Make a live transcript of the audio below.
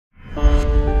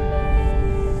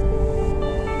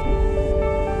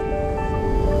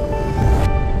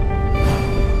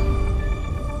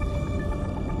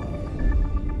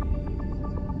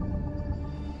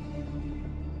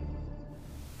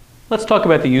Let's talk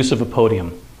about the use of a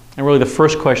podium. And really the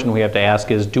first question we have to ask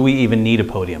is, do we even need a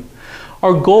podium?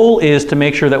 Our goal is to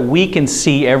make sure that we can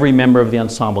see every member of the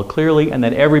ensemble clearly and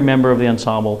that every member of the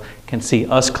ensemble can see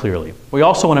us clearly. We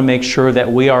also want to make sure that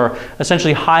we are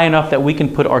essentially high enough that we can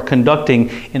put our conducting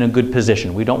in a good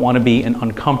position. We don't want to be in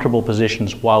uncomfortable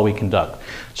positions while we conduct.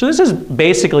 So this is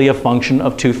basically a function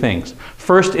of two things.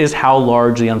 First is how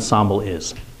large the ensemble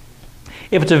is.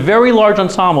 If it's a very large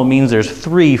ensemble, means there's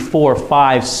 3, 4,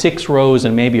 5, 6 rows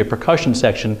and maybe a percussion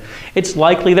section, it's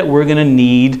likely that we're going to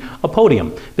need a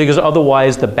podium because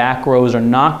otherwise the back rows are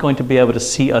not going to be able to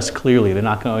see us clearly. They're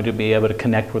not going to be able to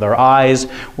connect with our eyes,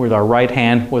 with our right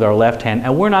hand, with our left hand,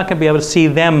 and we're not going to be able to see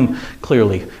them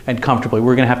clearly and comfortably.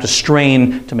 We're going to have to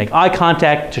strain to make eye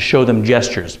contact, to show them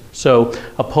gestures. So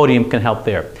a podium can help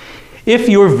there. If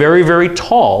you're very, very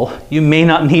tall, you may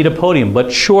not need a podium,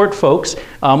 but short folks,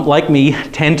 like me,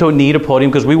 tend to need a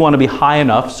podium because we want to be high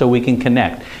enough so we can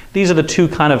connect. These are the two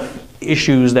kind of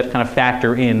issues that kind of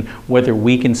factor in whether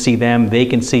we can see them, they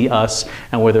can see us,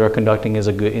 and whether our conducting is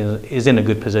in a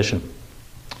good position.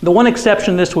 The one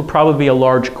exception to this would probably be a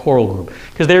large choral group,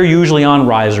 because they're usually on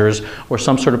risers or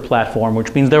some sort of platform,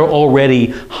 which means they're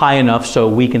already high enough so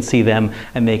we can see them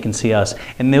and they can see us.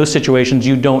 In those situations,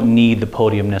 you don't need the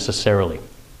podium necessarily.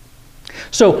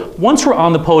 So once we're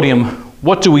on the podium,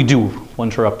 what do we do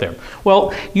once we're up there?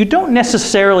 Well, you don't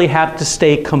necessarily have to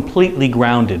stay completely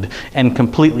grounded and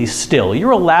completely still.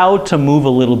 You're allowed to move a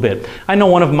little bit. I know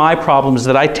one of my problems is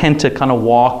that I tend to kind of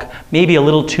walk maybe a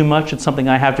little too much. It's something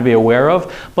I have to be aware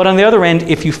of. But on the other end,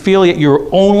 if you feel that you're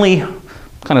only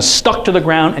kind of stuck to the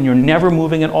ground and you're never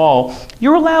moving at all,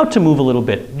 you're allowed to move a little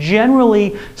bit.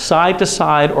 Generally, side to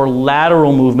side or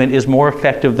lateral movement is more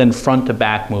effective than front to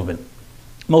back movement.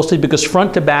 Mostly because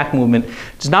front to back movement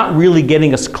is not really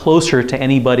getting us closer to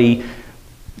anybody.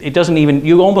 It doesn't even,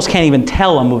 you almost can't even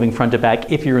tell I'm moving front to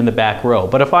back if you're in the back row.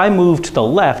 But if I move to the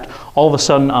left, all of a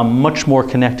sudden I'm much more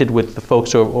connected with the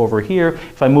folks over here.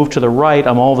 If I move to the right,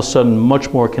 I'm all of a sudden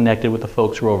much more connected with the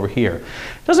folks who are over here.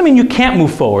 Doesn't mean you can't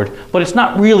move forward, but it's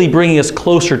not really bringing us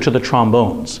closer to the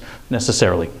trombones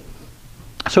necessarily.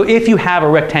 So if you have a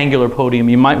rectangular podium,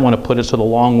 you might want to put it so the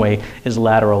long way is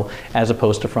lateral as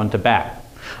opposed to front to back.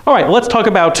 All right, let's talk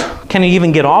about, can you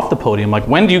even get off the podium? Like,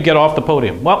 when do you get off the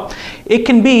podium? Well, it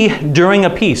can be during a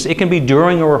piece. It can be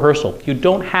during a rehearsal. You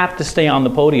don't have to stay on the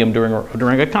podium during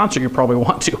a concert. You probably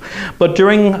want to. But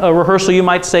during a rehearsal, you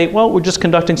might say, well, we're just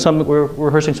conducting something, we're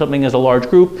rehearsing something as a large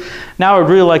group. Now I'd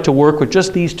really like to work with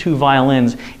just these two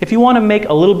violins. If you want to make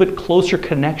a little bit closer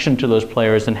connection to those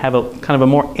players and have a kind of a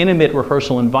more intimate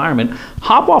rehearsal environment,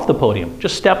 hop off the podium.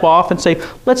 Just step off and say,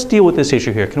 let's deal with this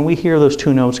issue here. Can we hear those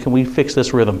two notes? Can we fix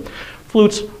this rhythm?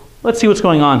 Flutes, let's see what's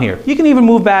going on here. You can even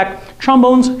move back.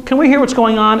 Trombones, can we hear what's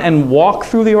going on and walk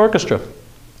through the orchestra?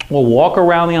 We'll walk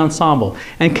around the ensemble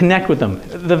and connect with them.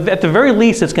 At the very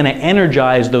least, it's going to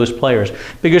energize those players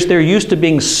because they're used to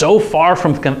being so far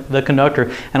from the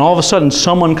conductor, and all of a sudden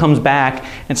someone comes back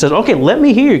and says, okay, let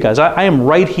me hear you guys. I am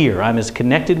right here. I'm as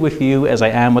connected with you as I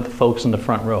am with the folks in the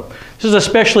front row. This is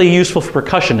especially useful for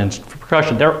percussion. And for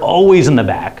percussion, they're always in the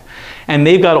back. And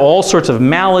they've got all sorts of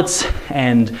mallets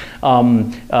and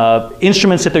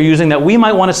instruments that they're using that we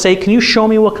might want to say, can you show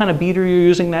me what kind of beater you're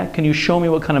using that? Can you show me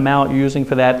what kind of mallet you're using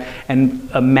for that? And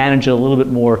manage it a little bit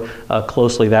more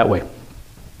closely that way.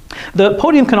 The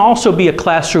podium can also be a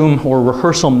classroom or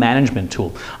rehearsal management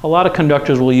tool. A lot of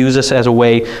conductors will use this as a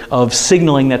way of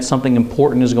signaling that something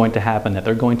important is going to happen, that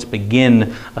they're going to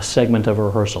begin a segment of a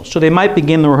rehearsal. So they might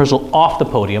begin the rehearsal off the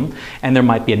podium, and there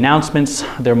might be announcements,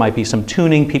 there might be some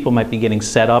tuning, people might be getting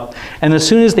set up, and as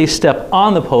soon as they step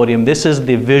on the podium, this is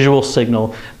the visual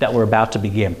signal that we're about to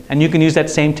begin. And you can use that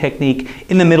same technique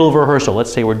in the middle of a rehearsal.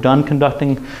 Let's say we're done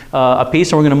conducting a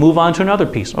piece and we're going to move on to another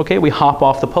piece. Okay, we hop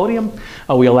off the podium,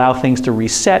 we allow things to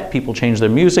reset, people change their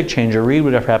music, change their read,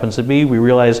 whatever happens to be. We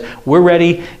realize we're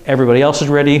ready, everybody else is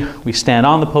ready, we stand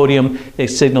on the podium, it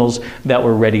signals that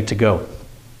we're ready to go.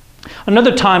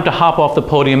 Another time to hop off the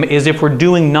podium is if we're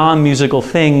doing non-musical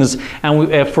things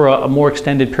and for a more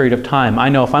extended period of time. I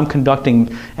know if I'm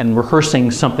conducting and rehearsing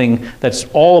something that's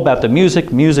all about the music,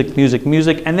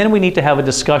 and then we need to have a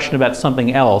discussion about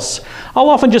something else, I'll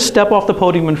often just step off the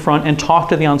podium in front and talk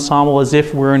to the ensemble as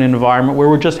if we're in an environment where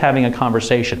we're just having a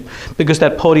conversation, because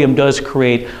that podium does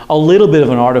create a little bit of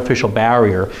an artificial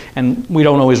barrier, and we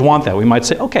don't always want that. We might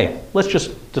say, okay, let's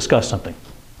just discuss something.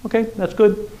 Okay, that's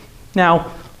good.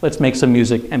 Now, let's make some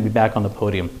music and be back on the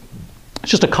podium.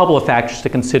 It's just a couple of factors to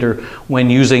consider when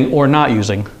using or not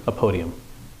using a podium.